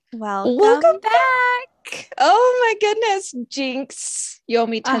Welcome Welcome back. Oh my goodness, Jinx. You owe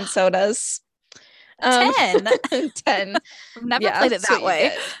me 10 Ah, sodas. Um 10. 10. I've never Yeah, played it that's what that you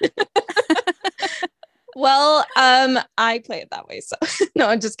way. get. Well, I play it that way. So no,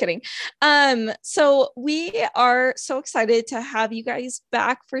 I'm just kidding. So we are so excited to have you guys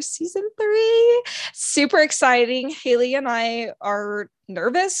back for season 3. Super exciting. Haley and I are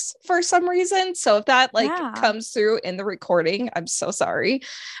nervous for some reason. So if that like Yeah. comes through in the recording, I'm so sorry.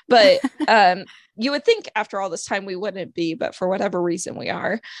 But you would think after all this time we wouldn't be, but for whatever reason we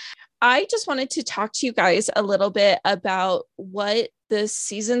are. I just wanted to talk to you guys a little bit about what this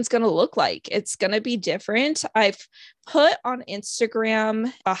season's going to look like. It's going to be different. I've put on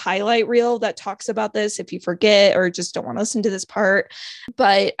Instagram a highlight reel that talks about this if you forget or just don't want to listen to this part.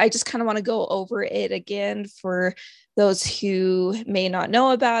 But I just kind of want to go over it again for those who may not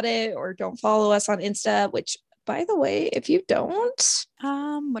know about it or don't follow us on Insta, which, by the way, if you don't,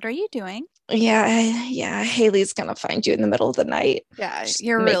 What are you doing? yeah, Haley's gonna find you in the middle of the night, Yeah, just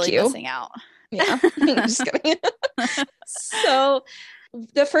you're make really you. missing out. Yeah, just kidding. So,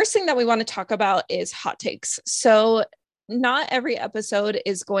 the first thing that we want to talk about is hot takes. So, not every episode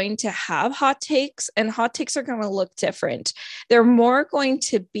is going to have hot takes, and hot takes are going to look different. They're more going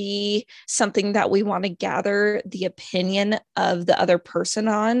to be something that we want to gather the opinion of the other person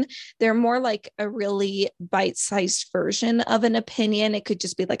on. They're more like a really bite sized version of an opinion. It could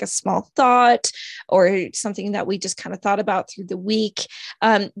just be like a small thought or something that we just kind of thought about through the week.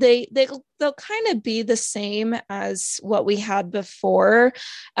 They'll kind of be the same as what we had before,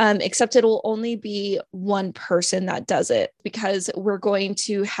 except it will only be one person that does it because we're going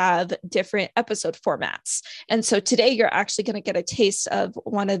to have different episode formats. And so today you're actually going to get a taste of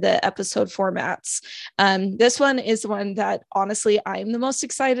one of the episode formats. This one is one that honestly I'm the most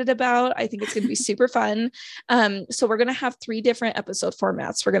excited about. I think it's going to be super fun. So we're going to have 3 different episode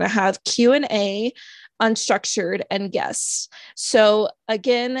formats. We're going to have Q&A, unstructured, and guests. So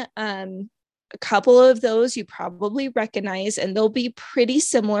again, a couple of those you probably recognize, and they'll be pretty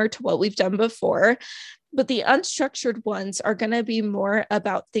similar to what we've done before. But the unstructured ones are going to be more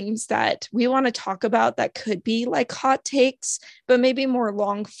about things that we want to talk about that could be like hot takes, but maybe more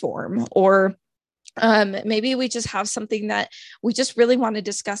long form, or maybe we just have something that we just really want to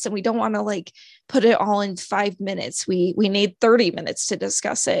discuss and we don't want to like put it all in 5 minutes. We need 30 minutes to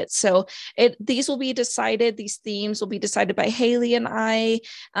discuss it. So these will be decided, these themes will be decided by Haley and I.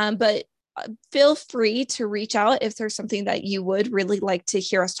 But feel free to reach out if there's something that you would really like to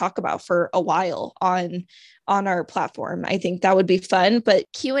hear us talk about for a while on our platform. I think that would be fun. But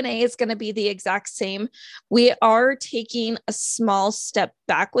Q&A is going to be the exact same. We are taking a small step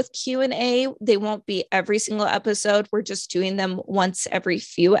back with Q&A. They won't be every single episode. We're just doing them once every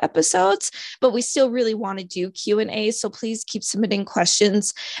few episodes, but we still really want to do Q&A. So please keep submitting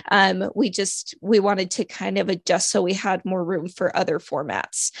questions. We wanted to kind of adjust so we had more room for other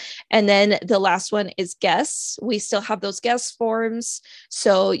formats. And then the last one is guests. We still have those guest forms,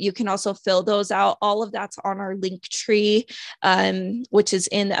 so you can also fill those out. All of that's on our link tree, which is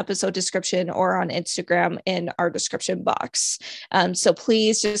in the episode description or on Instagram in our description box. So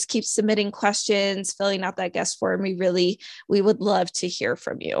please just keep submitting questions, filling out that guest form. We would love to hear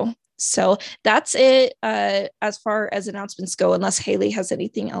from you. So that's it as far as announcements go, unless Haley has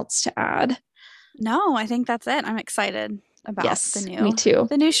anything else to add. No, I think that's it. I'm excited about Yes, me too.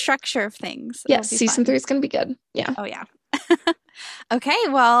 the new structure of things. It'll Yes, be season 3 fun. is going to be good. Yeah. Oh yeah. Okay,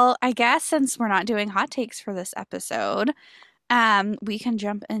 well, I guess since we're not doing hot takes for this episode, we can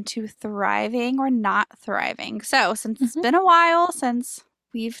jump into thriving or not thriving. So, since it's Mhm. been a while since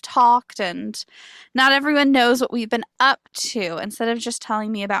we've talked and not everyone knows what we've been up to, instead of just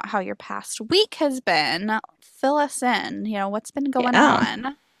telling me about how your past week has been, fill us in. What's been going Yeah. on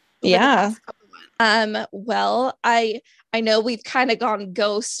over the Yeah. past couple months? Well, I know we've kind of gone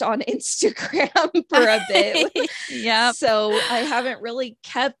ghost on Instagram for a bit. Yep. So I haven't really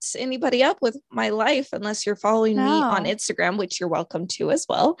kept anybody up with my life unless you're following me on No. Instagram, which you're welcome to as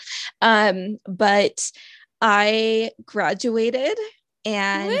well. But I graduated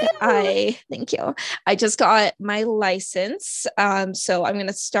and Woo! thank you. I just got my license. So I'm going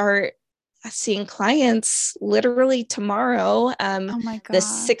to start seeing clients literally tomorrow, Oh my the gosh.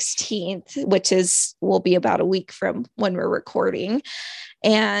 16th, which will be about a week from when we're recording.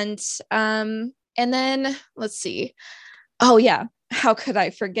 And then let's see. Oh yeah. how could I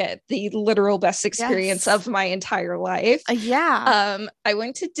forget the literal best experience Yes. of my entire life? Yeah. I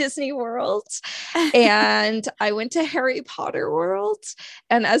went to Disney World and I went to Harry Potter World.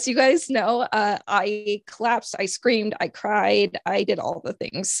 And as you guys know, I collapsed, I screamed, I cried, I did all the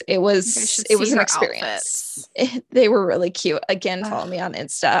things. It You guys was should it see was an her experience. outfits. They were really cute. Again, follow Ugh, me on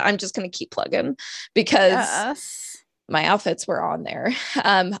Insta. I'm just gonna keep plugging because yes. my outfits were on there.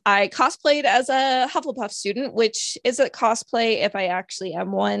 I cosplayed as a Hufflepuff student, which is a cosplay if I actually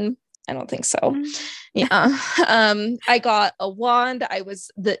am one. I don't think so. Mm. Yeah. I got a wand. I was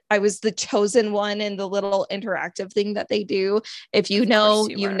the chosen one in the little interactive thing that they do. If you Of course know,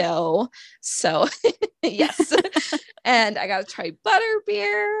 you you were. know. So yes. And I got to try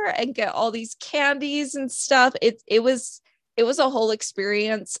butterbeer and get all these candies and stuff. It was a whole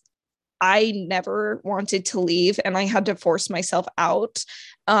experience. I never wanted to leave and I had to force myself out.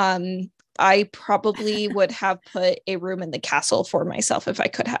 I probably would have put a room in the castle for myself if I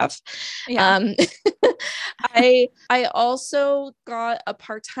could have. Yeah. Um, I also got a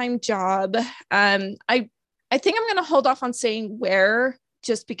part-time job. I think I'm gonna hold off on saying where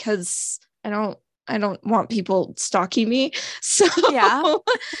just because I don't want people stalking me. So Yeah.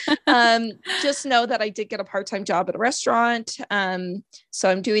 just know that I did get a part-time job at a restaurant. So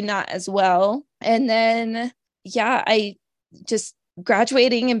I'm doing that as well. And then yeah, I just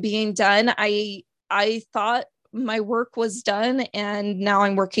graduating and being done. I thought my work was done and now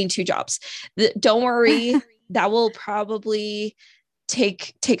I'm working two jobs. Don't worry, that will probably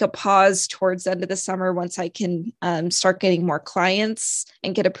take a pause towards the end of the summer once I can start getting more clients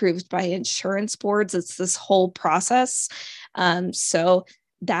and get approved by insurance boards. It's this whole process. So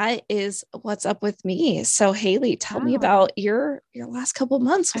that is what's up with me. So Haley, tell me Wow. about your last couple of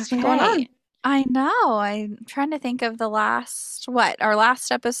months. What's been going Okay. on? I know. I'm trying to think of the last, what? Our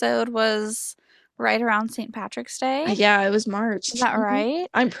last episode was right around St. Patrick's Day. Yeah, it was Is March. that right?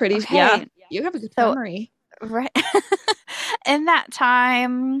 I'm pretty, yeah, Okay. you have a good So, memory. right in that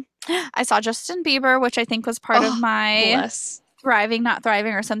time, I saw Justin Bieber, which I think was part of Oh, my bless. thriving, not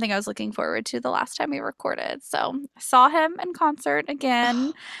thriving, or something I was looking forward to the last time we recorded. So I saw him in concert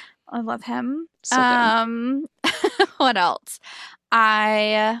again. Oh, I love him. so good. What else?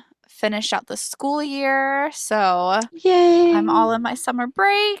 I finished out the school year, so I'm Yay. all in my summer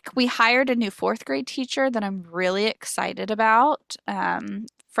break. We hired a new fourth grade teacher that I'm really excited about.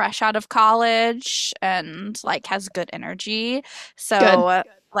 Fresh out of college and like has good energy. Good. So,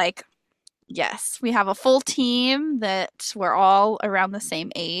 like, yes, we have a full team that we're all around the same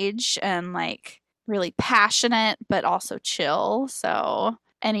age and like really passionate, but also chill. So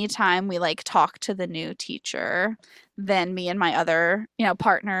anytime we like talk to the new teacher, then me and my other,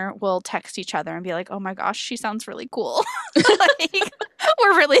 partner will text each other and be like, "Oh my gosh, she sounds really cool." Like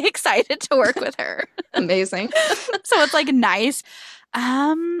we're really excited to work with her. Amazing. So it's like nice.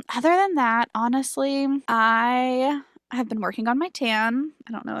 Other than that, honestly, I have been working on my tan.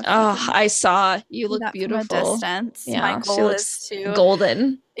 I don't know if you Oh, can I saw you see look that from a beautiful. distance. My Yeah, she goal looks is to,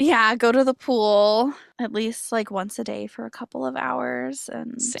 golden. yeah, go to the pool at least like once a day for a couple of hours.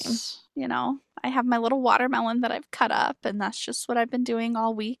 And, Same. I have my little watermelon that I've cut up, and that's just what I've been doing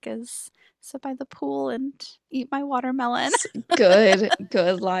all week is sit by the pool and eat my watermelon,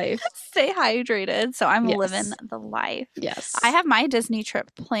 Good life. stay hydrated. So I'm living Yes. the life. I Yes. have my Disney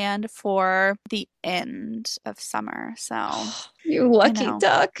trip planned for the end of summer. So You I lucky know.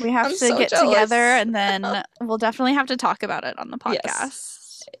 duck. We have I'm to so get together jealous. and then we'll definitely have to talk about it on the Yes. podcast.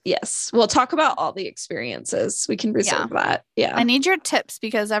 Yes. We'll talk about all the experiences. We can Yeah. reserve that. I Yeah. need your tips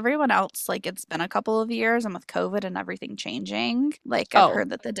because everyone else, like, it's been a couple of years and with COVID and everything changing, like, I've Oh,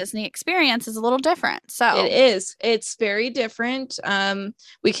 heard that the Disney experience is a little different. it So, is. It's very different.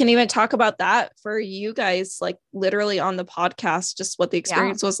 We can even talk about that for you guys, like literally on the podcast, just what the yeah.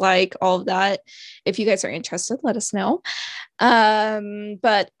 experience was like, all of that. If you guys are interested, let us know.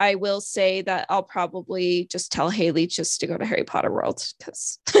 But I will say that I'll probably just tell Haley just to go to Harry Potter World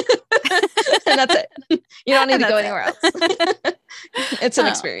because and that's it. You don't need And to go that's anywhere else. it. It's an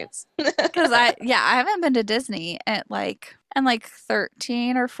experience. Because I haven't been to Disney in like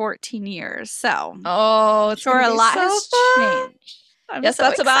 13 or 14 years. So Oh, I'm it's sure gonna a be lot so has fun. changed. I'm Yes, so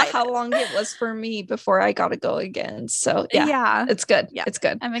that's about excited. how long it was for me before I got to go again. So yeah, Yeah. it's good. Yeah. It's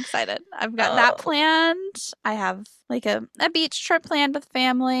good. I'm excited. I've got that Oh, planned. I have like a beach trip planned with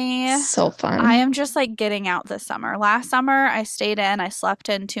family. so I fun. am just like getting out this summer. Last summer, I stayed in, I slept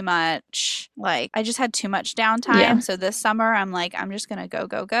in too much. Like, I just had too much Yeah, downtime. So this summer, I'm like, I'm just going to go,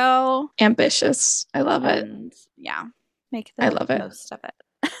 go, go. ambitious. I love it. And yeah, make I the love it. most of it.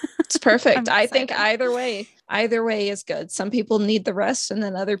 It's perfect. I'm I think excited. either way is good. Some people need the rest, and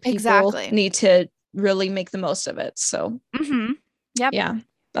then other people Exactly. need to really make the most of it. So Hmm. Yep. Yeah,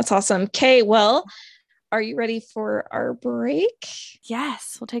 that's awesome. Okay, well, are you ready for our break?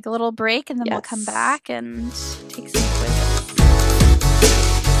 Yes, we'll take a little break and then we'll come Yes. back and take some quizzes.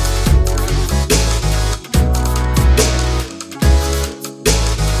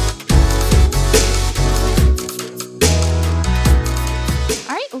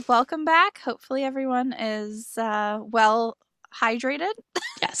 All right, welcome back. Hopefully everyone is well hydrated.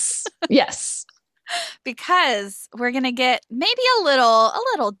 Yes. Yes. Because we're gonna get maybe a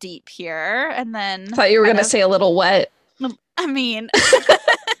little deep here, and then I thought you were going to say a little wet. I mean,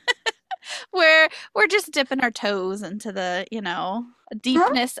 we're just dipping our toes into the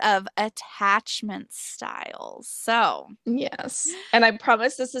deepness of attachment styles. So Yes, and I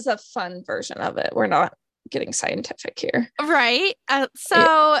promise this is a fun version of it. We're not getting scientific here. right,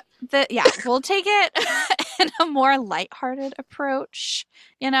 we'll take it in a more lighthearted approach.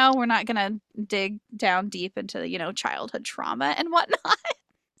 We're not gonna dig down deep into childhood trauma and whatnot.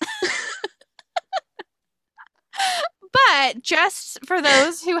 But just for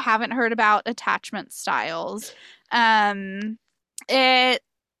those who haven't heard about attachment styles, it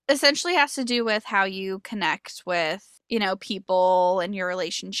essentially has to do with how you connect with, people and your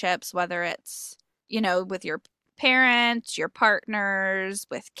relationships, whether it's, with your parents, your partners,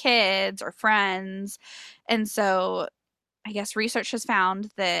 with kids or friends. And so I guess research has found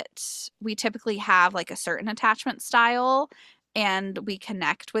that we typically have like a certain attachment style and we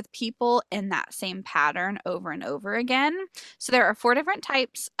connect with people in that same pattern over and over again. So there are 4 different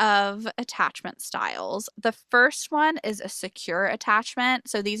types of attachment styles. The first one is a secure attachment.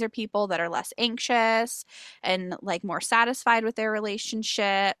 So these are people that are less anxious and like more satisfied with their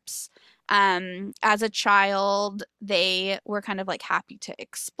relationships. As a child, they were kind of like happy to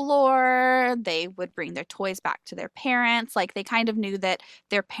explore. They would bring their toys back to their parents. Like they kind of knew that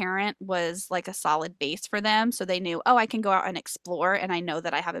their parent was like a solid base for them. So they knew, oh, I can go out and explore and I know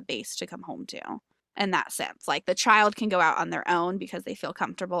that I have a base to come home to. In that sense, like the child can go out on their own because they feel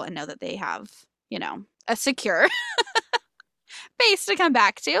comfortable and know that they have, a secure base to come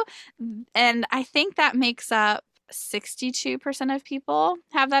back to. And I think that makes up 62% of people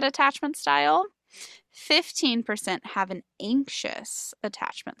have that attachment style. 15% have an anxious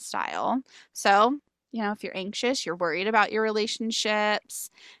attachment style. So, if you're anxious, you're worried about your relationships,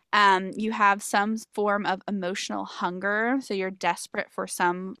 you have some form of emotional hunger. So you're desperate for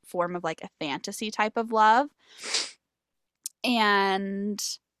some form of like a fantasy type of love. And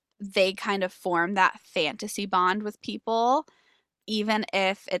they kind of form that fantasy bond with people, even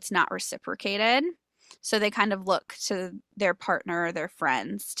if it's not reciprocated. So they kind of look to their partner or their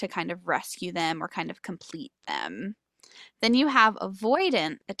friends to kind of rescue them or kind of complete them. Then you have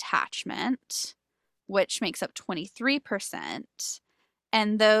avoidant attachment, which makes up 23%.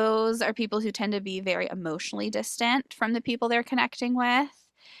 And those are people who tend to be very emotionally distant from the people they're connecting with.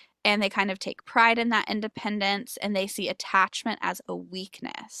 And they kind of take pride in that independence and they see attachment as a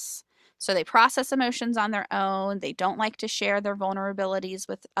weakness. So they process emotions on their own. They don't like to share their vulnerabilities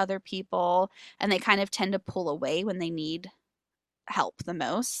with other people. And they kind of tend to pull away when they need help the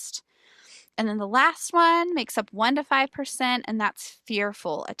most. And then the last one makes up 1 to 5%, and that's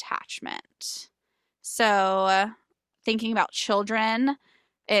fearful attachment. So thinking about children,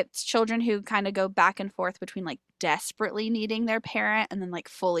 it's children who kind of go back and forth between like desperately needing their parent and then like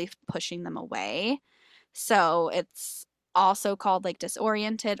fully pushing them away. So it's also called like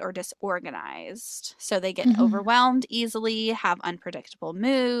disoriented or disorganized. So they get overwhelmed easily, have unpredictable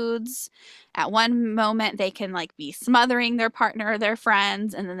moods. At one moment, they can like be smothering their partner or their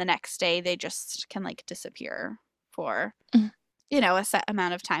friends, and then the next day, they just can like disappear for, a set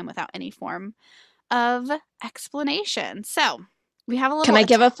amount of time without any form of explanation. So we have a little. Can I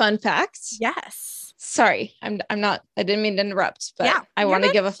give a fun fact? Yes. Sorry, I didn't mean to interrupt, but yeah, I want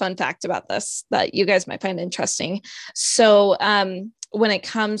to give a fun fact about this that you guys might find interesting. So, when it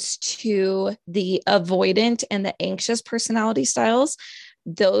comes to the avoidant and the anxious personality styles,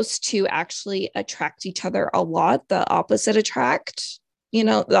 those two actually attract each other a lot. The opposite attract,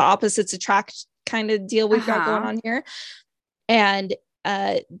 the opposites attract kind of deal we've got going on here. And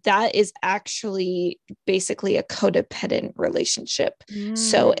that is actually basically a codependent relationship.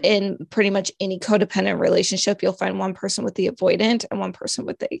 So in pretty much any codependent relationship, you'll find one person with the avoidant and one person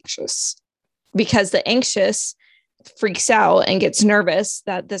with the anxious, because the anxious freaks out and gets nervous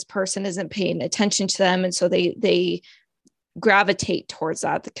that this person isn't paying attention to them. And so they gravitate towards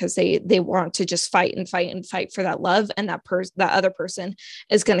that because they want to just fight and fight and fight for that love. And that other person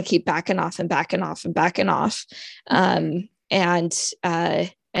is going to keep backing off and backing off and backing off.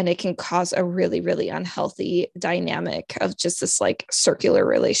 And it can cause a really, really unhealthy dynamic of just this like circular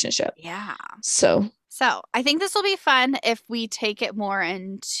relationship. Yeah. So So I think this will be fun if we take it more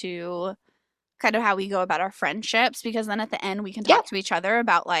into kind of how we go about our friendships, because then at the end we can Yeah. talk to each other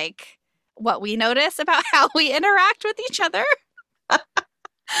about like what we notice about how we interact with each other.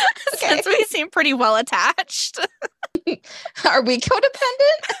 Okay. Since we seem pretty well attached. Are we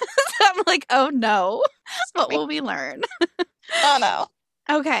codependent? I'm like, oh no, what will we learn? Oh no.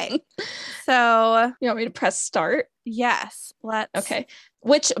 Okay. So You want me to press start? yes, let's. Okay.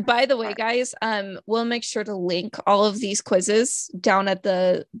 Which, by the way, start. guys, we'll make sure to link all of these quizzes down at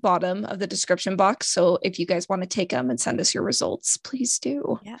the bottom of the description box. So if you guys want to take them and send us your results, please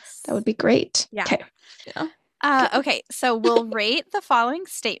do. Yes. That would be great. Yeah. Okay. Yeah. Okay, so we'll rate the following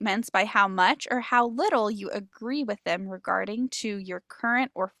statements by how much or how little you agree with them regarding to your current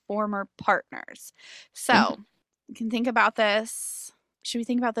or former partners. So you can think about this. Should we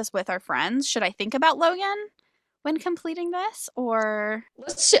think about this with our friends? Should I think about Logan when completing this, or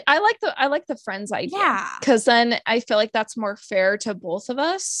I like the friends idea. Yeah. Because then I feel like that's more fair to both of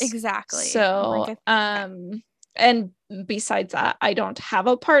us. exactly? So and besides that, I don't have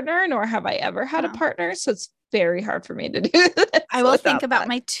a partner, nor have I ever had a No. partner. So it's very hard for me to do this. I will think without about that.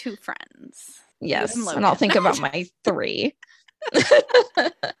 my two friends. Yes. and And I'll Logan. think about my three.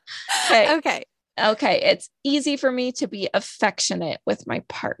 Okay. Okay. Okay. It's easy for me to be affectionate with my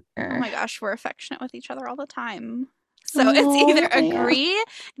partner. Oh my gosh, we're affectionate with each other all the time. So it's either Oh, yeah. agree,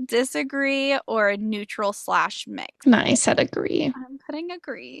 disagree, or neutral / mix. Nice. I'd agree. I'm putting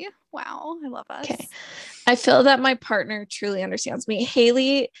agree. Wow, I love us. Okay. I feel that my partner truly understands me.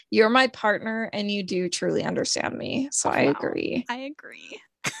 Haley, you're my partner and you do truly understand me. So I Wow. agree. I agree.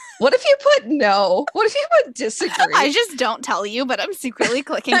 What if you put no? What if you put disagree? I just don't tell you, but I'm secretly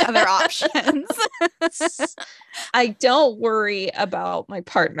clicking other options. I don't worry about my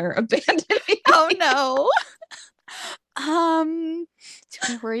partner abandoning me. Oh no. Do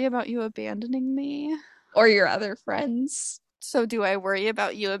I worry about you abandoning me? Or your other friends. So do I worry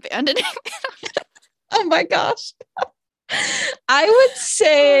about you abandoning me? Oh my gosh. I would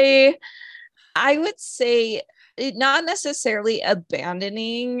say not necessarily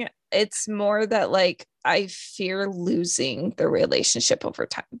abandoning. It's more that like I fear losing the relationship over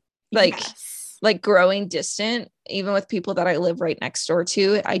time. Like Yes. like growing distant, even with people that I live right next door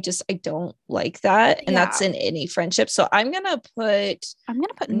to. I don't like that. And that's Yeah. in any friendship. So I'm gonna put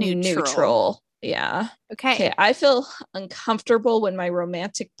neutral. Yeah. Okay. I feel uncomfortable when my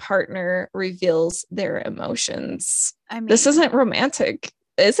romantic partner reveals their emotions. I mean, This isn't romantic,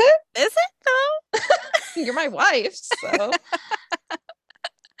 is it? Is it though? You're my wife, so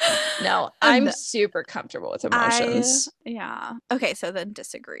no, I'm super comfortable with emotions. Yeah. Okay, so then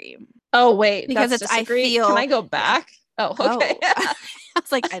disagree. Oh wait, Because that's it's disagree. I feel. Can I go back? Oh, okay. Oh. I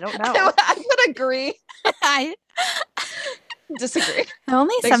was like, I don't know. I would agree. I Disagree.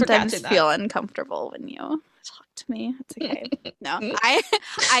 only Thanks for sometimes catching that. feel uncomfortable when you talk to me. It's okay. No,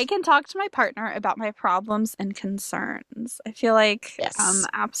 I can talk to my partner about my problems and concerns. I feel like Yes.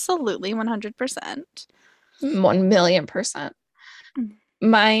 absolutely 100%. 1,000,000%. Mm.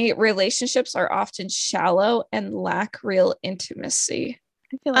 My relationships are often shallow and lack real intimacy.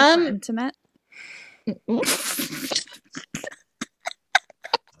 I feel like we're intimate. I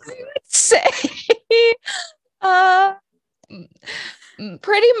would say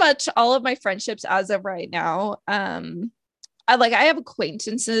pretty much all of my friendships as of right now. I have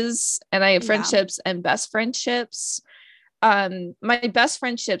acquaintances and I have friendships and best friendships. My best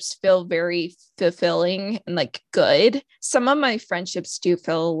friendships feel very fulfilling and like good. Some of my friendships do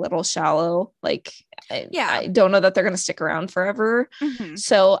feel a little shallow. Like I don't know that they're going to stick around forever. Mm-hmm.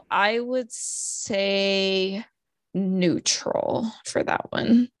 So I would say neutral for that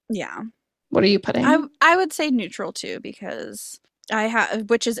one. Yeah. What are you putting? I would say neutral too, because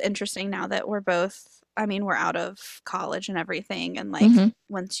which is interesting now that we're out of college and everything. And like,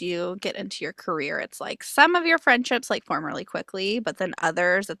 once you get into your career, it's like some of your friendships like form really quickly, but then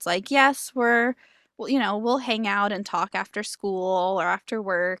others, it's like, yes, we'll hang out and talk after school or after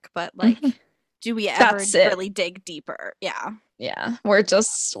work, but like, do we ever really dig deeper? Yeah. Yeah. We're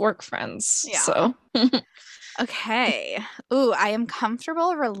just work friends. Yeah. So. Okay. Ooh, I am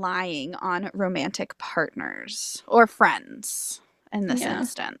comfortable relying on romantic partners or friends in this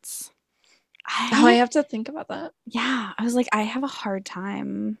instance. I have to think about that. Yeah. I was like, I have a hard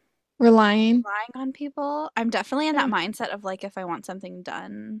time relying on people. I'm definitely in that mindset of like, if I want something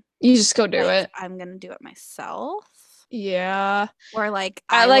done, you just go do it. I'm going to do it myself. Yeah. Or like,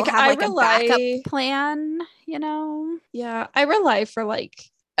 I will have a backup plan, you know? Yeah. I rely for like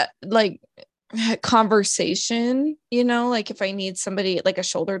conversation, like if I need somebody, like a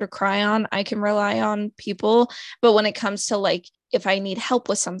shoulder to cry on, I can rely on people. But when it comes to like if I need help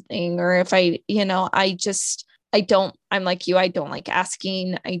with something, or if I'm like you, I don't like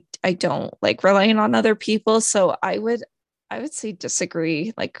asking. I don't like relying on other people. So I would say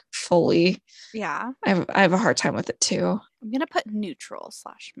disagree, like fully. Yeah. I have a hard time with it too. I'm gonna put neutral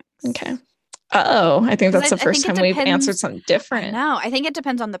 / mix. Okay. I think that's the first time we've answered something different. No, I think it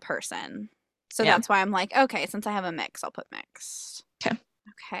depends on the person. So that's why I'm like, okay, since I have a mix, I'll put mixed.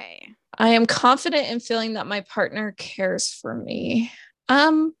 Okay. I am confident in feeling that my partner cares for me.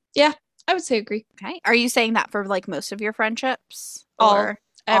 Yeah, I would say agree. Okay. Are you saying that for like most of your friendships? Or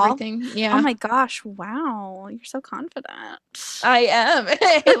everything? Yeah. Oh my gosh. Wow. You're so confident. I am.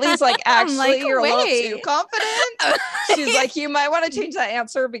 Haley's like, actually, like, you're a little too confident. She's like, you might want to change that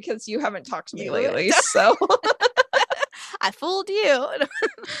answer because you haven't talked to me lately. So I fooled you.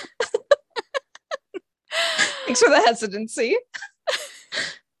 Thanks for the hesitancy.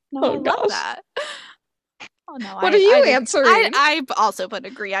 No, I love that. Oh no. What are you answering? I also put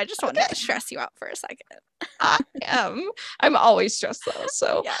agree. I just wanted to stress you out for a second. I am. I'm always stressed though.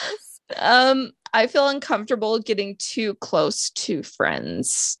 So yes. I feel uncomfortable getting too close to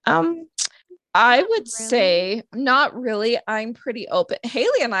friends. I would say not really. I'm pretty open.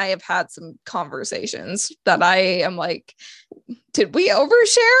 Haley and I have had some conversations that I am like, did we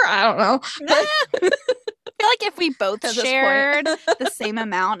overshare? I don't know. I feel like if we both shared the same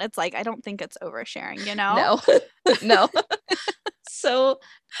amount, it's like, I don't think it's oversharing, No. So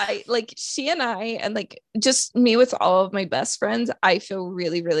I like she and I, and like just me with all of my best friends, I feel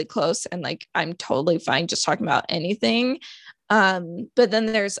really, really close, and like I'm totally fine just talking about anything. But then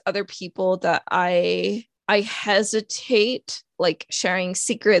there's other people that I hesitate like sharing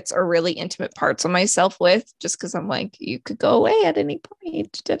secrets or really intimate parts of myself with, just because I'm like, you could go away at any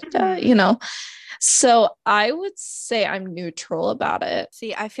point, So I would say I'm neutral about it.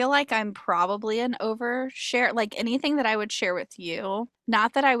 See, I feel like I'm probably an overshare. Like anything that I would share with you,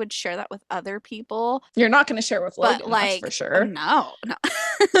 not that I would share that with other people. You're not going to share with Logan, that's for sure. No.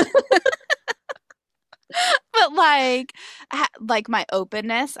 But like my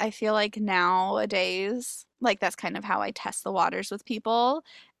openness, I feel like nowadays, like that's kind of how I test the waters with people,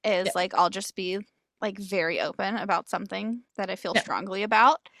 is like I'll just be like very open about something that I feel strongly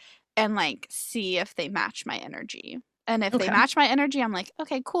about, and like see if they match my energy. And if they match my energy, I'm like,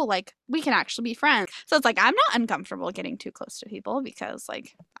 okay, cool. Like we can actually be friends. So it's like, I'm not uncomfortable getting too close to people because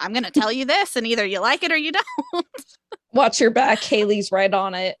like, I'm going to tell you this and either you like it or you don't. Watch your back. Haley's right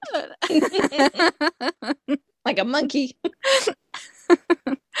on it. Like a monkey.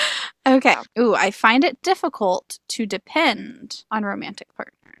 Okay. Ooh, I find it difficult to depend on romantic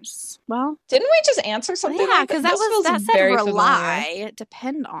partners. Well, didn't we just answer something? Yeah, because that said rely, familiar.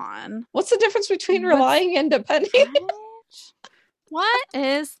 Depend on. What's the difference between relying and depending? What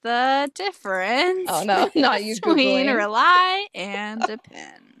is the difference? Oh no, not you between Googling. Rely and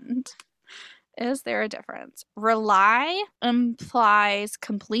depend. Is there a difference? Rely implies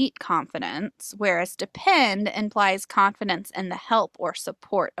complete confidence, whereas depend implies confidence in the help or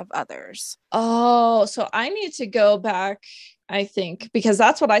support of others. Oh, so I need to go back, I think, because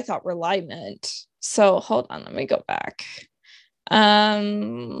that's what I thought rely meant. So hold on, let me go back.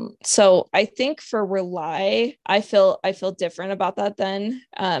 So I think for rely, I feel different about that then.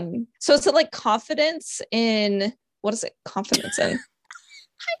 So it's like confidence in, what is it? Confidence in?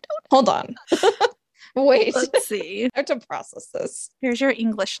 Hold on. Wait. Let's see. I have to process this. Here's your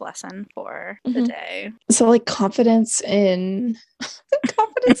English lesson for the day. So like confidence in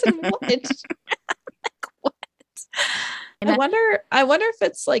what? What? I wonder if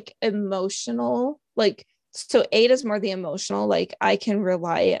it's like emotional, like, so 8 is more the emotional, like I can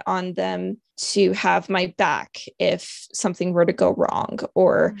rely on them to have my back if something were to go wrong,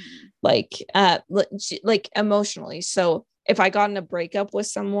 or like emotionally. So if I got in a breakup with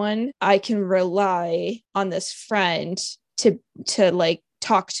someone, I can rely on this friend to like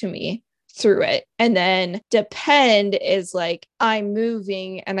talk to me through it. And then depend is like, I'm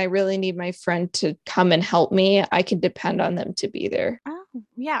moving and I really need my friend to come and help me. I can depend on them to be there. Oh,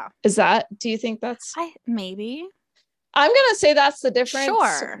 yeah. Do you think that's maybe? I'm going to say that's the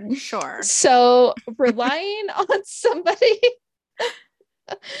difference. Sure. So relying on somebody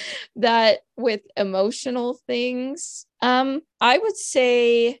that with emotional things, I would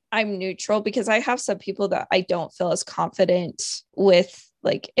say I'm neutral, because I have some people that I don't feel as confident with.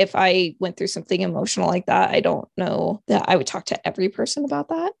 Like if I went through something emotional like that, I don't know that I would talk to every person about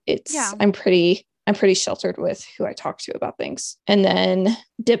that. I'm pretty I'm pretty sheltered with who I talk to about things. And then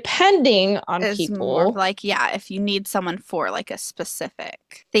depending on Is more people, like, yeah, if you need someone for like a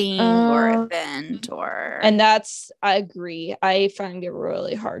specific thing or event or and that's, I agree. I find it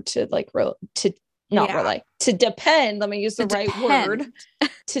really hard to not yeah, rely, to depend. Let me use the right word,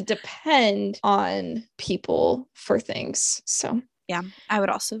 depend. to depend on people for things. So, Yeah, I would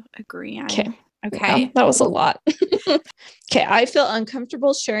also agree. okay. Okay. That was a lot. Okay. I feel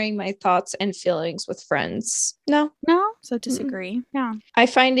uncomfortable sharing my thoughts and feelings with friends. No. No, so disagree. Yeah. I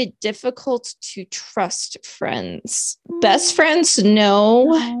find it difficult to trust friends. Best Mm, friends, no.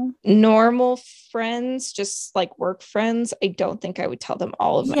 no. Normal friends, just like work friends, I don't think I would tell them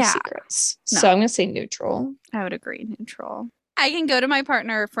all of my Yeah. secrets. No, So I'm going to say neutral. I would agree. Neutral. I can go to my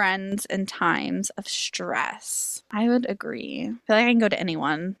partner or friends in times of stress. I would agree. I feel like I can go to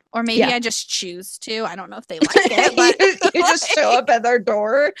anyone. Or maybe Yeah. I just choose to. I don't know if they like it, but You just show up at their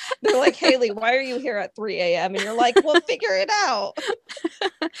door. They're like, Haley, why are you here at 3 a.m.? And you're like, well, figure it out.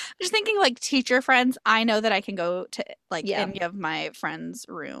 just thinking like teacher friends, I know that I can go to like Yeah. any of my friends'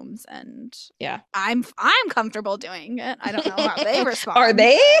 rooms and Yeah. I'm comfortable doing it. I don't know how they respond. Are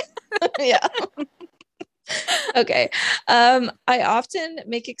they? Yeah. Okay. I often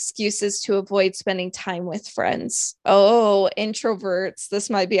make excuses to avoid spending time with friends. Oh, introverts. This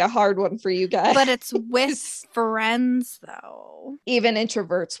might be a hard one for you guys. But it's with friends though. Even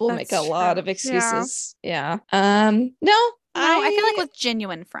introverts will make a lot of excuses. Yeah. No. I feel like with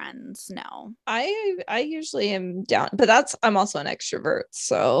genuine friends, no. I usually am down, but I'm also an extrovert,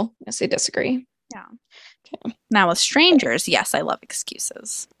 so I say disagree. Yeah. Okay. Now with strangers, yes, I love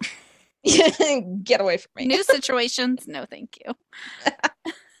excuses. Get away from me. New situations, no thank you.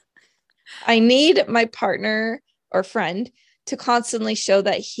 I need my partner or friend to constantly show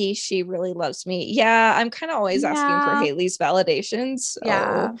that she really loves me. Yeah, I'm kind of always asking for Haley's validations. So.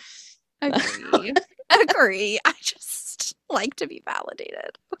 Yeah. Agree. Agree. I just like to be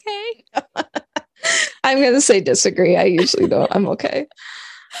validated. Okay. I'm going to say disagree. I usually don't. I'm okay.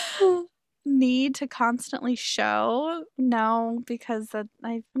 Need to constantly show? No, because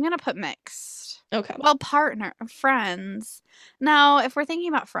I'm going to put mixed. Okay. Well, partner, friends. No, if we're thinking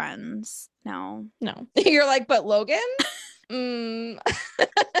about friends, no. No. You're like, but Logan? I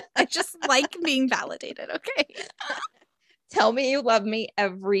just like being validated, okay? Tell me you love me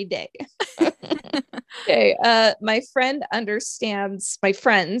every day. Okay. My friends understand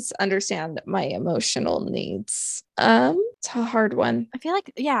my emotional needs. It's a hard one. I feel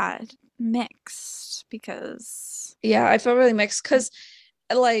like, yeah, mixed because I feel really mixed because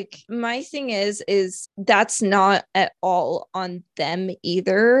like my thing is that's not at all on them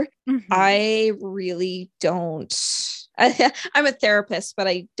either. I really don't. I'm a therapist, but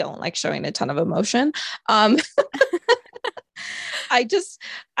I don't like showing a ton of emotion.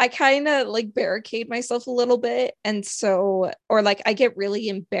 I kind of like barricade myself a little bit. And so, or like I get really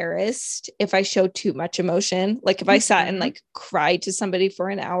embarrassed if I show too much emotion. Like if I sat and like cried to somebody for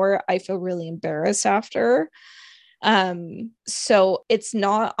an hour, I feel really embarrassed after. So it's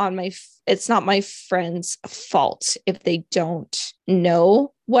not my friend's fault if they don't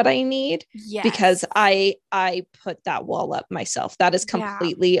know what I need, because I put that wall up myself. That is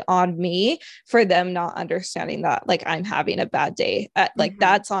completely on me for them not understanding that like I'm having a bad day. Like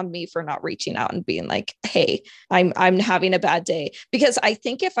that's on me for not reaching out and being like, hey, I'm having a bad day. Because I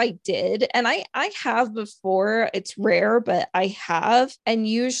think if I did, and I have before, it's rare, but I have, and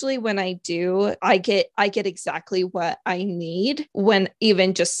usually when I do, I get exactly what I need. When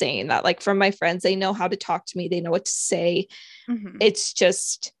even just saying that, like from my friends, they know how to talk to me, they know what to say. It's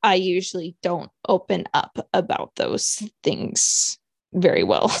just I usually don't open up about those things very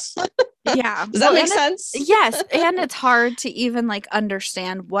well. Yeah. Does that make sense? Yes. And it's hard to even like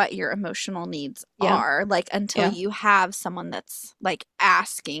understand what your emotional needs are, like until you have someone that's like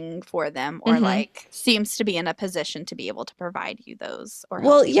asking for them or like seems to be in a position to be able to provide you those. Or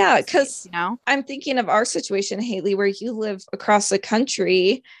well, yeah, because I'm thinking of our situation, Haley, where you live across the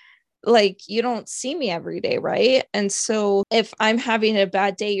country. Like you don't see me every day, right? And so if I'm having a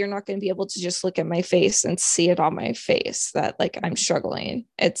bad day, you're not going to be able to just look at my face and see it on my face that like I'm struggling.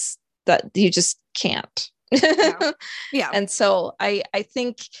 It's that you just can't. Yeah. And so I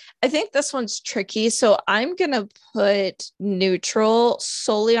think this one's tricky. So I'm gonna put neutral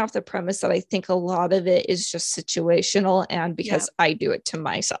solely off the premise that I think a lot of it is just situational and because I do it to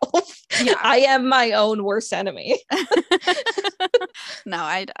myself. Yeah. I am my own worst enemy. No,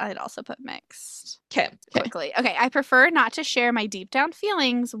 I'd also put mixed. Okay. Quickly. Okay. I prefer not to share my deep down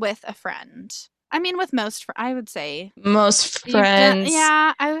feelings with a friend. I mean, with most, I would say most friends.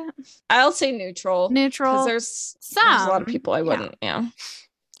 Yeah, I'll say neutral. Neutral. Because there's a lot of people I wouldn't. Yeah.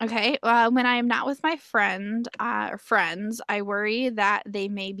 Okay. When I am not with my friend or friends, I worry that they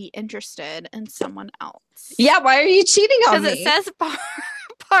may be interested in someone else. Yeah, why are you cheating on Because it me? says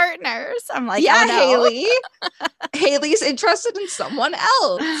partners. I'm like, Yeah, oh no. Haley. Haley's interested in someone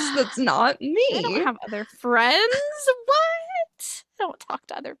else. That's not I don't me. have other friends. What? I don't talk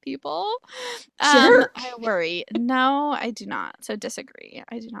to other people. Jerk. I worry. No, I do not. So disagree.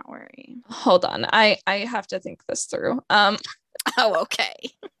 I do not worry. Hold on. I have to think this through. Oh, okay.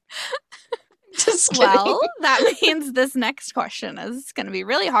 Just kidding. Well, that means this next question is going to be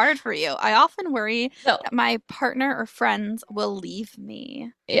really hard for you. I often worry No. that my partner or friends will leave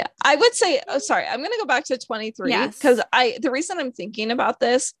me. Yeah, I would say, oh, sorry, I'm going to go back to 23 Yes. because the reason I'm thinking about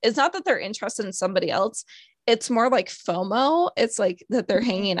this is not that they're interested in somebody else. It's more like FOMO. It's like that they're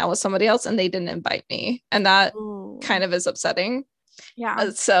hanging out with somebody else and they didn't invite me. And that Ooh. kind of is upsetting. Yeah.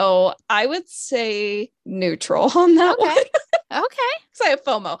 So I would say neutral on that Okay. one. Okay. Because I have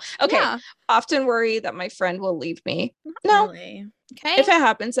FOMO. Okay. Yeah. Often worry that my friend will leave me. Not No. really. Okay. If it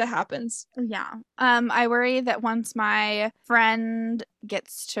happens, it happens. Yeah. I worry that once my friend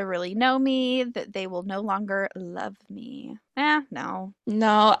gets to really know me, that they will no longer love me. No.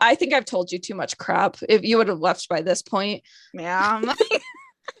 No, I think I've told you too much crap. If you would have left by this point. Yeah. I'm like,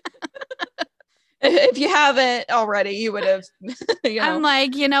 If you haven't already, you would have, I'm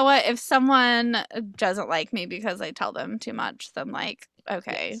like, you know what? If someone doesn't like me because I tell them too much, then like,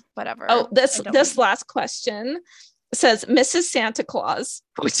 okay, Yes. whatever. Oh, this last question says, Mrs. Santa Claus,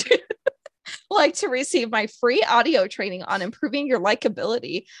 would you like to receive my free audio training on improving your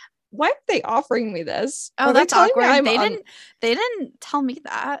likability? Why are they offering me this? Oh, Are that's awkward. they They didn't tell me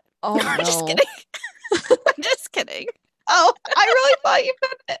that. Oh, no. I'm just kidding. I'm just kidding. Oh, I really thought you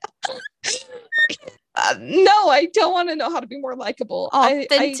meant it. No, I don't want to know how to be more likable.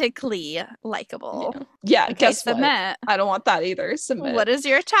 Authentically likable. Yeah, Okay, guess submit. what? I don't want that either. Submit. What is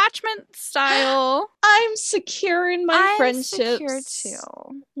your attachment style? I'm secure in my friendships. Secure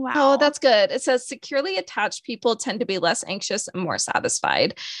too. Wow. Oh, that's good. It says securely attached people tend to be less anxious and more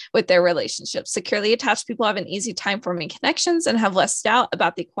satisfied with their relationships. Securely attached people have an easy time forming connections and have less doubt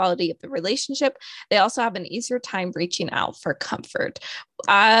about the quality of the relationship. They also have an easier time reaching out for comfort.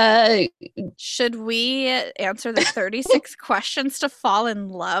 Should we answer the 36 questions to fall in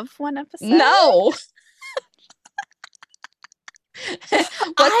love one episode? No.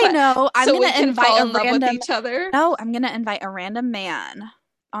 I know. I'm so going to invite a random with each other. No, I'm going to invite a random man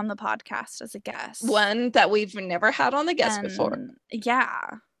on the podcast as a guest. One that we've never had on the guest before. Yeah.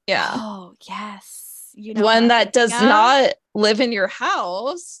 Yeah. Oh, yes. You know one that does not live in your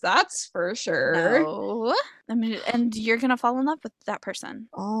house. That's for sure. No. I mean, and you're going to fall in love with that person.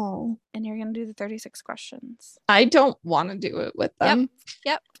 Oh. And you're going to do the 36 questions. I don't want to do it with them.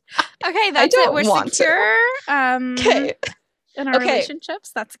 Yep. Okay, that's it. We're secure. Okay. In our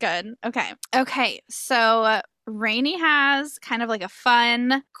relationships. That's good. Okay. So Rainey has kind of like a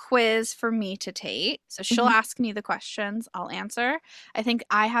fun quiz for me to take. So she'll ask me the questions. I'll answer. I think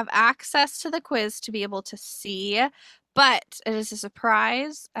I have access to the quiz to be able to see, but it is a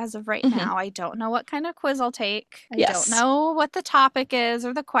surprise as of right now. I don't know what kind of quiz I'll take. I don't know what the topic is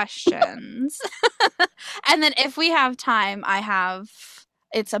or the questions. And then if we have time,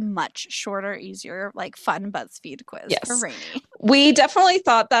 it's a much shorter, easier, like fun BuzzFeed quiz for Rainey. We definitely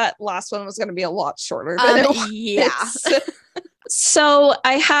thought that last one was going to be a lot shorter than it was. Yeah. So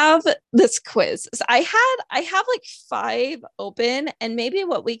I have this quiz. So I have like 5 open, and maybe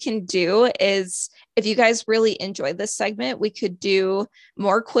what we can do is, if you guys really enjoy this segment, we could do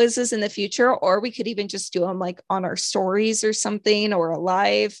more quizzes in the future, or we could even just do them like on our stories or something, or a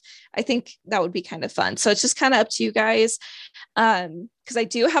live. I think that would be kind of fun. So it's just kind of up to you guys. Because I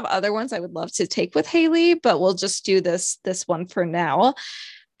do have other ones I would love to take with Haley, but we'll just do this one for now.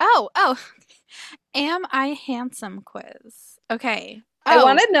 Oh. Am I handsome quiz? Okay. I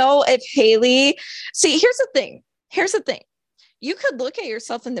want to know if Haley, see, here's the thing. You could look at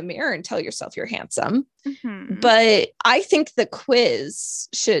yourself in the mirror and tell yourself you're handsome, but I think the quiz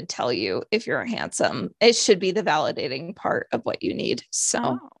should tell you if you're handsome. It should be the validating part of what you need.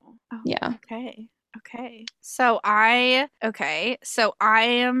 So, yeah. Okay. So I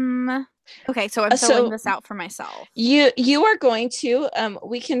am. Okay, so I'm filling this out for myself. You are going to.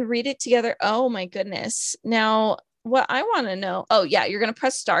 We can read it together. Oh my goodness! Now, what I want to know. Oh yeah, you're going to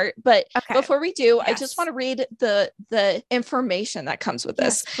press start. But before we do, I just want to read the information that comes with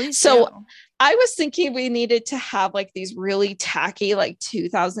this. Please so. Do. I was thinking we needed to have like these really tacky, like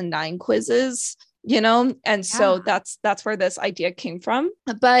 2009 quizzes, and so that's where this idea came from.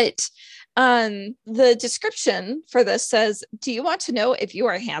 But The description for this says, do you want to know if you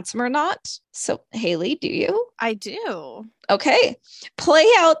are handsome or not? So, Haley, do you? I do. Okay. Play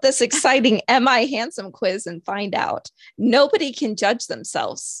out this exciting Am I Handsome quiz and find out. Nobody can judge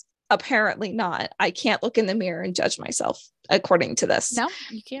themselves. Apparently not. I can't look in the mirror and judge myself, according to this. No,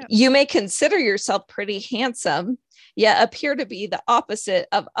 you can't. You may consider yourself pretty handsome, yet appear to be the opposite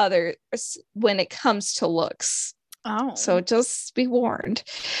of others when it comes to looks. Oh. So just be warned.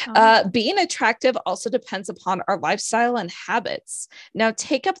 Being attractive also depends upon our lifestyle and habits. Now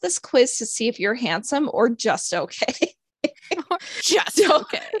take up this quiz to see if you're handsome or just okay. Just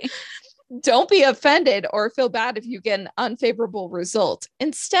okay. Don't be offended or feel bad if you get an unfavorable result.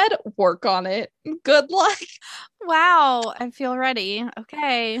 Instead, work on it. Good luck. Wow, I feel ready.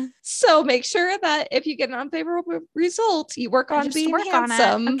 Okay. So make sure that if you get an unfavorable result, you work on being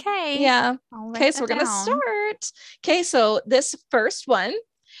handsome. Okay. Yeah. Okay, so we're gonna start. Okay, so this first one,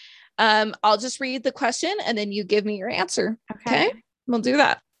 I'll just read the question and then you give me your answer. Okay. We'll do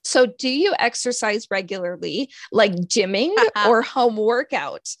that. So do you exercise regularly, like gymming or home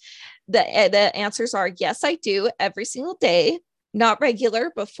workout? The answers are yes, I do every single day. Not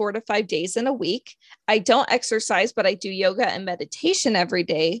regular, but 4 to 5 days in a week. I don't exercise, but I do yoga and meditation every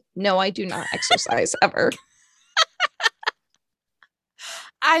day. No, I do not exercise ever.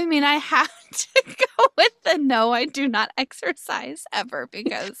 I mean, I have to go with the no, I do not exercise ever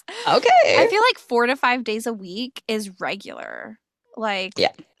because I feel like 4 to 5 days a week is regular. Like,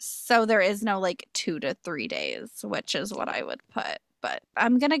 yeah. So there is no like 2 to 3 days, which is what I would put. But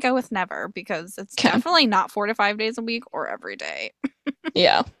I'm going to go with never because it's definitely not 4 to 5 days a week or every day.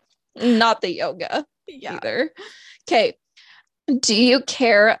 Yeah. Not the yoga either. Okay. Do you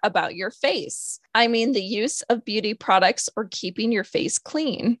care about your face? I mean, the use of beauty products or keeping your face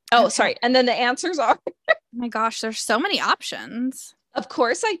clean. Oh, sorry. And then the answers are. Oh my gosh, there's so many options. Of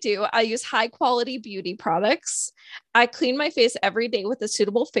course I do. I use high quality beauty products. I clean my face every day with a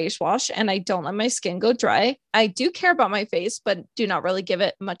suitable face wash and I don't let my skin go dry. I do care about my face, but do not really give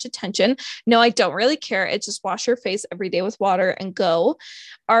it much attention. No, I don't really care. It's just wash your face every day with water and go.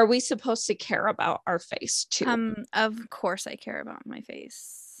 Are we supposed to care about our face too? Of course I care about my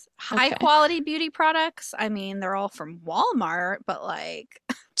face. High quality beauty products. I mean, they're all from Walmart, but like.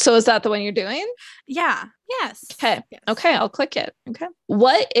 So is that the one you're doing? Yeah. Yes. Okay. Yes. Okay. I'll click it. Okay.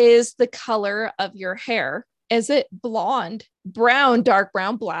 What is the color of your hair? Is it blonde, brown, dark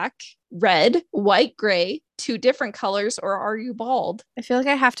brown, black, red, white, gray, 2 different colors, or are you bald? I feel like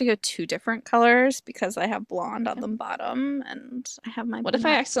I have to go 2 different colors because I have blonde on the bottom and I have my. What if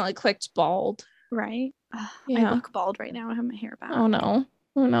I accidentally clicked bald? Right. Yeah. I look bald right now. I have my hair back. Oh no.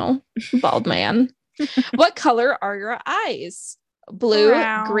 Oh no. Bald man. What color are your eyes? Blue,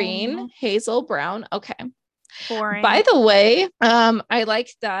 brown. Green, hazel, brown. Okay. Boring. By the way, I like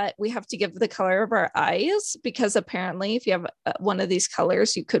that we have to give the color of our eyes because apparently if you have one of these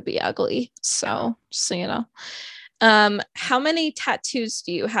colors, you could be ugly. So just so you know. How many tattoos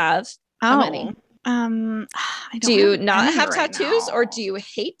do you have? How many? Do you not have tattoos or do you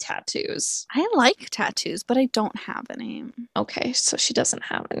hate tattoos? I like tattoos, but I don't have any. Okay, so she doesn't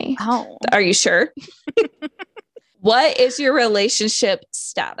have any. Oh. Are you sure? What is your relationship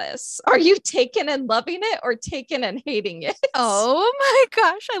status? Are you taken and loving it or taken and hating it? Oh my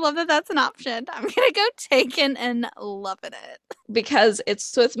gosh, I love that that's an option. I'm going to go taken and loving it. Because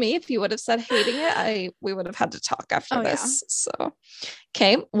it's with me. If you would have said hating it, we would have had to talk after this. Yeah. So,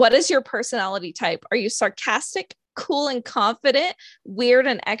 okay. What is your personality type? Are you sarcastic, cool and confident, weird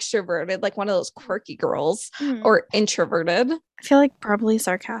and extroverted, like one of those quirky girls, or introverted? I feel like probably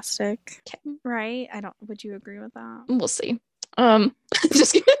sarcastic. Okay. Right? Would you agree with that? We'll see.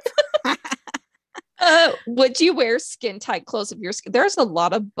 Just kidding. Would you wear skin tight clothes if you're skinny? There's a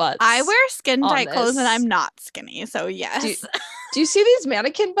lot of butts. I wear skin tight clothes and I'm not skinny, so yes. Do you see these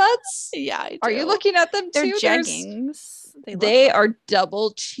mannequin butts? Yeah, I do. Are you looking at them too? They're jeggings. They are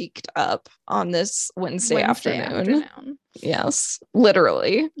double cheeked up on this Wednesday afternoon. Yes,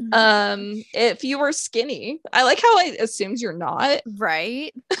 literally. Mm-hmm. If you were skinny, I like how it assumes you're not.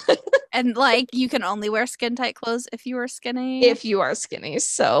 Right. And like you can only wear skin tight clothes if you are skinny. If you are skinny.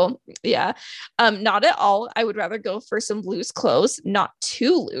 So yeah. Not at all. I would rather go for some loose clothes, not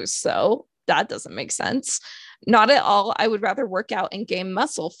too loose though. That doesn't make sense. Not at all. I would rather work out and gain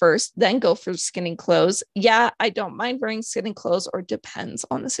muscle first, then go for skinny clothes. Yeah, I don't mind wearing skinny clothes or depends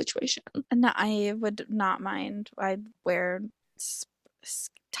on the situation. No, I would not mind. I'd wear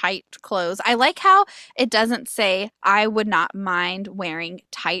tight clothes. I like how it doesn't say I would not mind wearing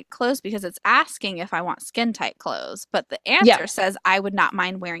tight clothes because it's asking if I want skin tight clothes. But the answer says I would not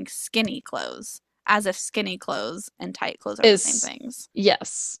mind wearing skinny clothes. as if skinny clothes and tight clothes are the same Is things.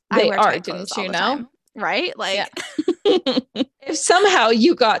 yes, I they wear are, tight clothes didn't all you the know? time, right? Yeah. Like, If somehow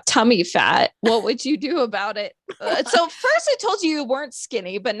you got tummy fat, what would you do about it? So first I told you weren't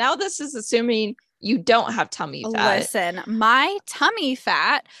skinny, but now this is assuming you don't have tummy fat. listen, my tummy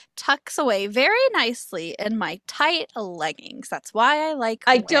fat tucks away very nicely in my tight leggings. That's why I like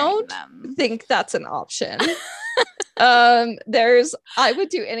I wearing don't them. think that's an option. I would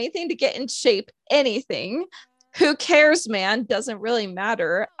do anything to get in shape, anything. Who cares, man? Doesn't really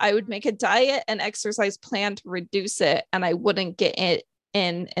matter. I would make a diet and exercise plan to reduce it, and I wouldn't get it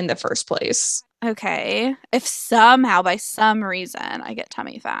in the first place. Okay. If somehow by some reason I get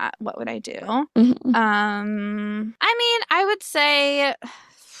tummy fat, what would I do? Mhm. I mean, I would say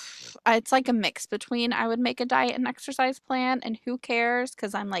it's like a mix between I would make a diet and exercise plan and who cares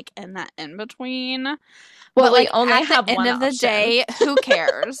because I'm like in that in between. Well, But we like only at the have end one of the option. day, who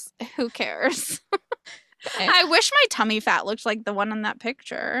cares? Who cares? Okay. I wish my tummy fat looked like the one in that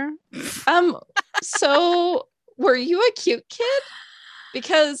picture. So were you a cute kid?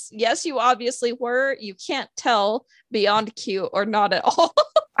 Because yes, you obviously were. You can't tell beyond cute or not at all.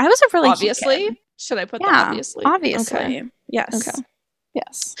 I was a really cute Obviously. kid. Should I put the Yeah, obviously? obviously. Okay. Yes. Okay.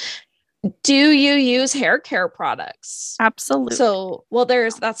 Yes. Do you use hair care products? Absolutely. So, well,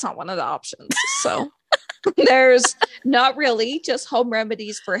 that's not one of the options. So, there's not really just home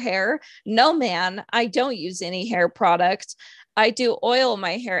remedies for hair. No, man, I don't use any hair product. I do oil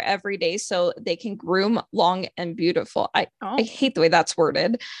my hair every day so they can groom long and beautiful. I hate the way that's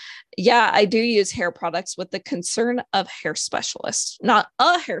worded. Yeah, I do use hair products with the concern of hair specialist, not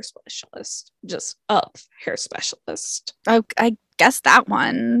a hair specialist, just of hair specialist. I guess that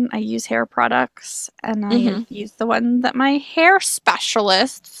one. I use hair products and I use the one that my hair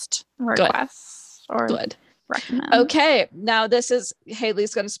specialist requests or Good. recommend. Okay, now this is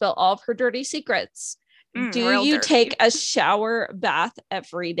Haley's going to spill all of her dirty secrets. Do you take a shower bath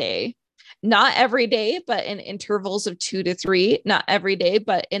every day? Not every day, but in intervals of 2 to 3. Not every day,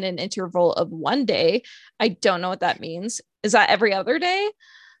 but in an interval of 1 day. I don't know what that means. Is that every other day?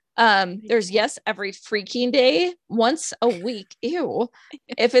 There's yes, every freaking day, once a week. Ew.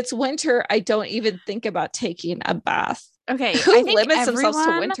 If it's winter, I don't even think about taking a bath. Okay, Who I think limits themselves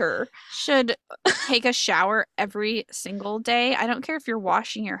to winter? Should take a shower every single day. I don't care if you're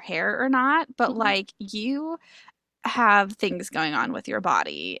washing your hair or not, but like you have things going on with your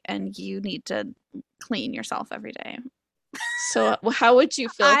body and you need to clean yourself every day. So how would you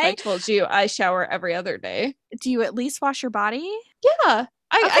feel if I told you I shower every other day? Do you at least wash your body? Yeah.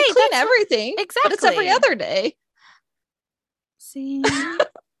 I clean everything. Exactly. But it's every other day. See?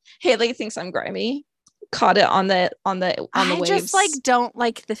 Haley thinks I'm grimy. Caught it on the waves. I just like don't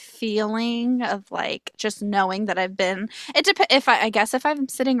like the feeling of like just knowing that I've been I guess if I'm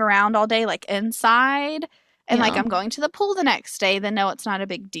sitting around all day like inside and like I'm going to the pool the next day, then no, it's not a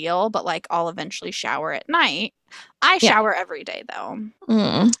big deal, but like I'll eventually shower at night. I shower every day though.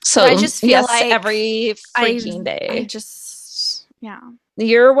 So I just feel like every freaking day. I just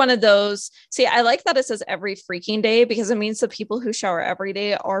You're one of those. See, I like that it says every freaking day because it means the people who shower every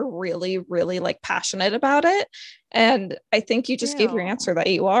day are really, really like passionate about it. And I think you just gave your answer that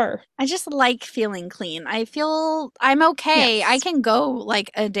you are. I just like feeling clean. I feel I'm okay. Yes. I can go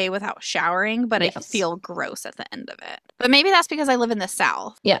like a day without showering, but I feel gross at the end of it. But maybe that's because I live in the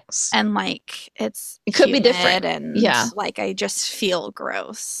South. Yes. And like it could be different. And like I just feel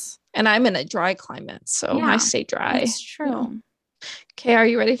gross. And I'm in a dry climate, so I stay dry. That's true. Yeah. Okay, are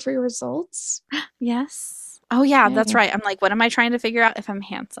you ready for your results? Yes. Oh yeah, that's right. I'm like, what am I trying to figure out if I'm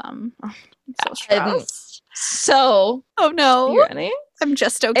handsome? Oh, I'm so stressed. Oh no. You ready? I'm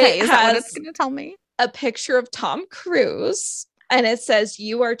just okay. Is that what it's gonna tell me? A picture of Tom Cruise and it says,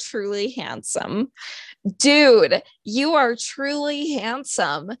 "You are truly handsome." Dude, you are truly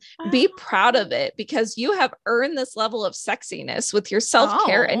handsome. Be proud of it because you have earned this level of sexiness with your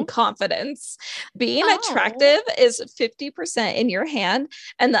self-care and confidence. Being attractive is 50% in your hand,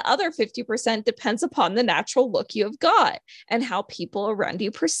 and the other 50% depends upon the natural look you have got and how people around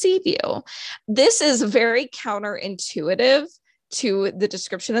you perceive you. This is very counterintuitive to the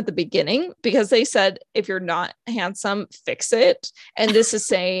description at the beginning because they said, if you're not handsome, fix it. And this is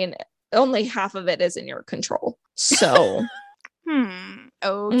saying only half of it is in your control. So,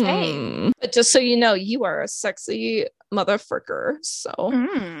 okay. But just so you know, you are a sexy motherfucker. So,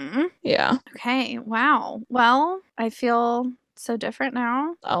 yeah. Okay. Wow. Well, I feel so different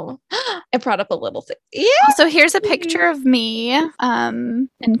now. Oh, I brought up a little thing. Yeah. So here's a picture of me in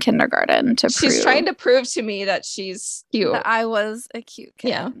kindergarten She's trying to prove to me that she's cute. That I was a cute kid.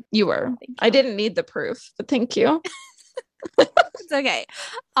 Yeah, you were. I didn't need the proof, but thank you. It's okay.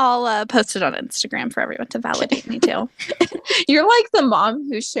 I'll post it on Instagram for everyone to validate me too. You're like the mom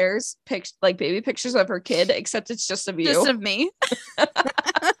who shares like baby pictures of her kid, except it's just of Just you of me.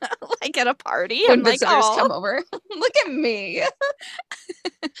 Like at a party. when I'm like, visitors oh. come over. Look at me.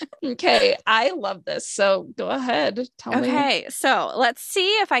 Okay, I love this. So go ahead, tell me. Okay, so let's see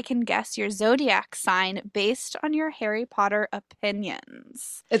if I can guess your zodiac sign based on your Harry Potter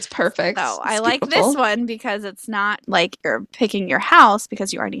opinions. It's perfect. So I It's like this beautiful. one because it's not like you're picking your house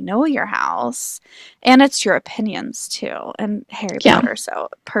because you already know your house, and it's your opinions too, and Harry Yeah. Potter, so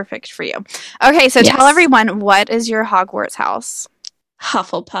perfect for you. Okay, so tell Yes. everyone, what is your Hogwarts house?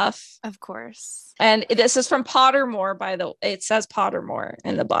 Hufflepuff. Of course. And this is from Pottermore, by the way. It says Pottermore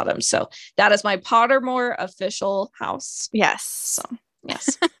in the bottom. So that is my Pottermore official house. Yes. So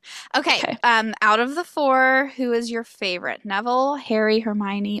yes. Okay. Out of the four, who is your favorite? Neville, Harry,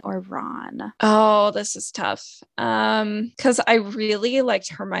 Hermione, or Ron? Oh, this is tough. Because I really liked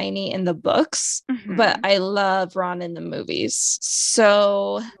Hermione in the books, but I love Ron in the movies.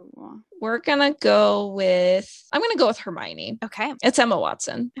 So I'm gonna go with Hermione. Okay. It's Emma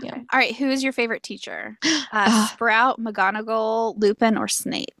Watson. Okay. Yeah. All right. Who is your favorite teacher? Sprout, McGonagall, Lupin, or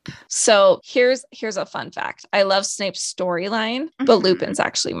Snape? So here's a fun fact. I love Snape's storyline, but Lupin's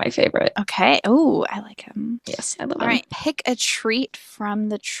actually my favorite. Okay. Oh, I like him. Yes, I love him. All right. Pick a treat from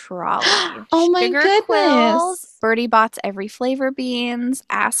the trolley. Oh my Sugar goodness. Quills, Bertie Bott's Every Flavor Beans,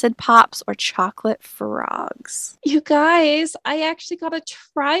 Acid Pops, or Chocolate Frogs. You guys, I actually got to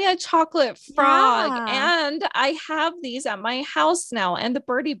try a chocolate frog, and I have these at my house now, and the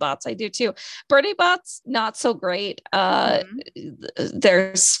Bertie Bott's I do too. Bertie Bott's not so great.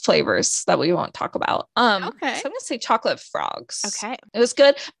 There's flavors that we won't talk about. So I'm gonna say chocolate frogs. Okay, it was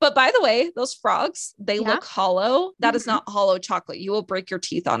good. But by the way, those frogs, they look hollow. That is not hollow chocolate. You will break your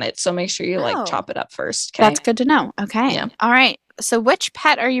teeth on it. So make sure you like chop it up first. Okay, that's good to know. Okay, all right. So which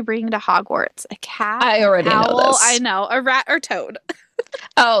pet are you bringing to Hogwarts? A cat? I already know this. I know. A rat or toad?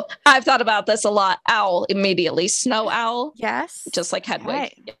 Oh, I've thought about this a lot. Owl immediately. Snow owl. Yes. Just like Hedwig.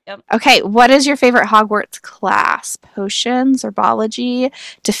 Okay. Yep. Okay. What is your favorite Hogwarts class? Potions, herbology,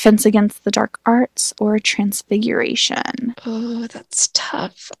 defense against the dark arts, or transfiguration? Oh, that's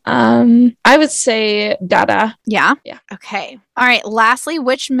tough. I would say Dada. Yeah? Yeah. Okay. All right. Lastly,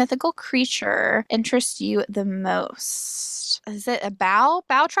 which mythical creature interests you the most? Is it a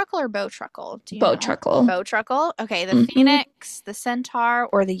bow-truckle or bow-truckle? Bow-truckle. Bow-truckle. Okay. The phoenix, the centaur,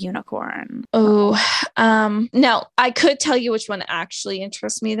 or the unicorn? Oh, no, I could tell you which one actually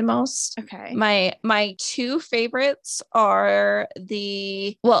interests me the most. Okay. My two favorites are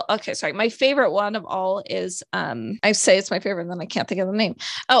my favorite one of all is, I say it's my favorite, and then I can't think of the name.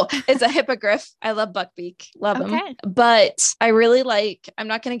 Oh, it's a hippogriff. I love Buckbeak. Love him. But I really I'm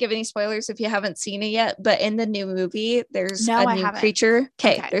not going to give any spoilers if you haven't seen it yet, but in the new movie, there's a new creature.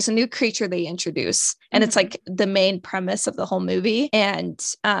 Okay. There's a new creature they introduce, and it's like the main premise of the whole movie. And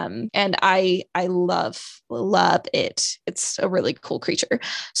I love it. It's a really cool creature.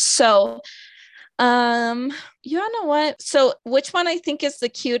 So you know what? So which one I think is the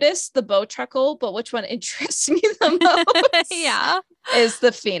cutest? The bow-truckle, but which one interests me the most? Is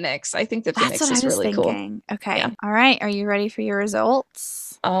the phoenix. I think the phoenix is really cool. Okay. Yeah. All right. Are you ready for your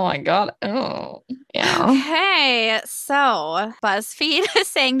results? Oh my God. Oh, yeah. Okay. So BuzzFeed is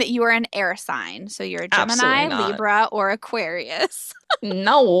saying that you are an air sign. So you're a Gemini, Libra, or Aquarius.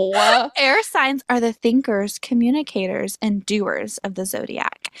 No. Air signs are the thinkers, communicators, and doers of the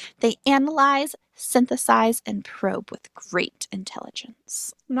zodiac. They analyze, synthesize, and probe with great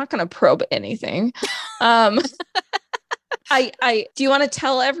intelligence. I'm not going to probe anything. Do you want to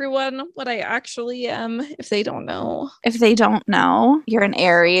tell everyone what I actually am if they don't know? If they don't know, you're an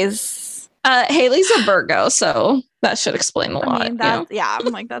Aries. Haley's a Virgo, so that should explain a lot. I'm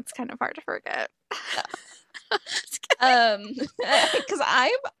like, that's kind of hard to forget. Because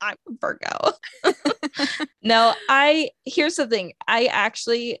I'm a Virgo. No, here's the thing.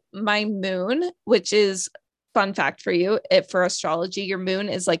 My moon, which is fun fact for you, for astrology, your moon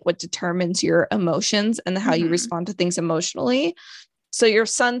is like what determines your emotions and how you respond to things emotionally. So your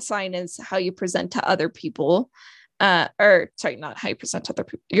sun sign is how you present to other people. Not how you present to other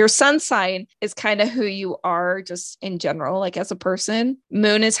people. Your sun sign is kind of who you are just in general, like as a person.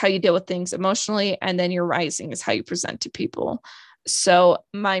 Moon is how you deal with things emotionally, and then your rising is how you present to people. So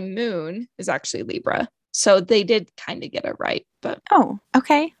my moon is actually Libra. So they did kind of get it right, but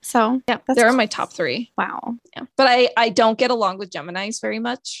okay. So yeah, they're in my top 3. Wow. Yeah, but I don't get along with Geminis very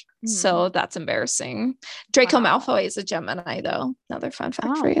much, so that's embarrassing. Draco Malfoy is a Gemini, though. Another fun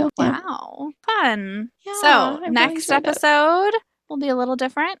fact for you. Wow, fun. Yeah, so next episode will be a little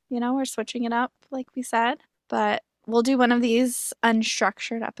different. We're switching it up, like we said, but we'll do one of these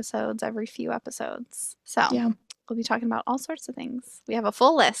unstructured episodes every few episodes. So Yeah. we'll be talking about all sorts of things. We have a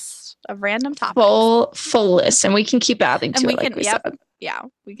full list of random topics. Full list, and we can keep adding to it, like we said. Yeah,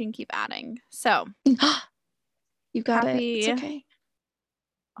 we can keep adding. So you got it. It's okay.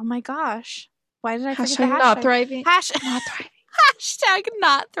 Oh my gosh. Why did I forget the hashtag? Not thriving. Not thriving. Hashtag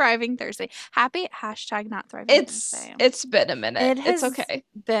not thriving Thursday. Happy hashtag not thriving Thursday. It's been a minute. It's okay.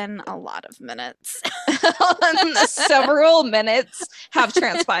 Been a lot of minutes. Several minutes have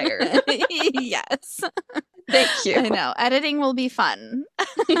transpired. Yes. Thank you. I know. Editing will be fun.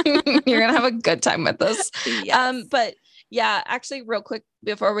 You're gonna have a good time with this. Yes. But yeah, actually, real quick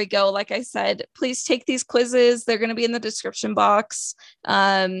before we go, like I said, please take these quizzes. They're going to be in the description box.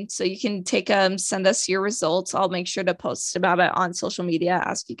 So you can take them, send us your results. I'll make sure to post about it on social media,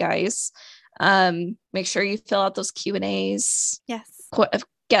 ask you guys. Make sure you fill out those Q&As. Yes.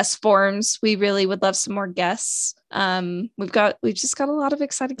 Guest forms. We really would love some more guests. We've just got a lot of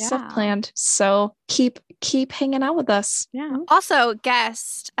exciting stuff planned. So keep hanging out with us. Yeah. Also,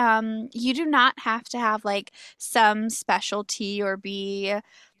 guest, you do not have to have like some specialty or be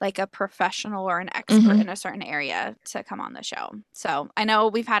like a professional or an expert in a certain area to come on the show. So I know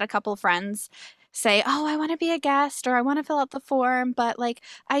we've had a couple of friends say, oh, I want to be a guest or I want to fill out the form, but like,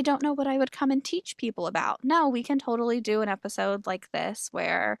 I don't know what I would come and teach people about. No, we can totally do an episode like this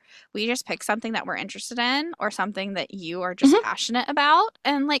where we just pick something that we're interested in or something that you are just passionate about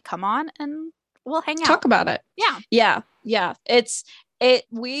and like, come on and we'll hang out. Talk about it. Yeah. Yeah.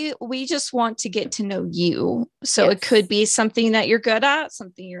 We just want to get to know you. So it could be something that you're good at,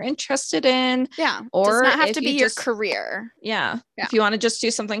 something you're interested in. Yeah. Or does not have to be your career. Yeah. If you want to just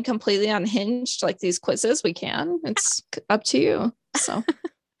do something completely unhinged, like these quizzes, we can. It's up to you. So.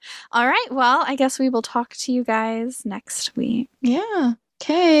 All right. Well, I guess we will talk to you guys next week. Yeah.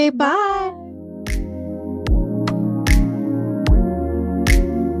 Okay. Bye.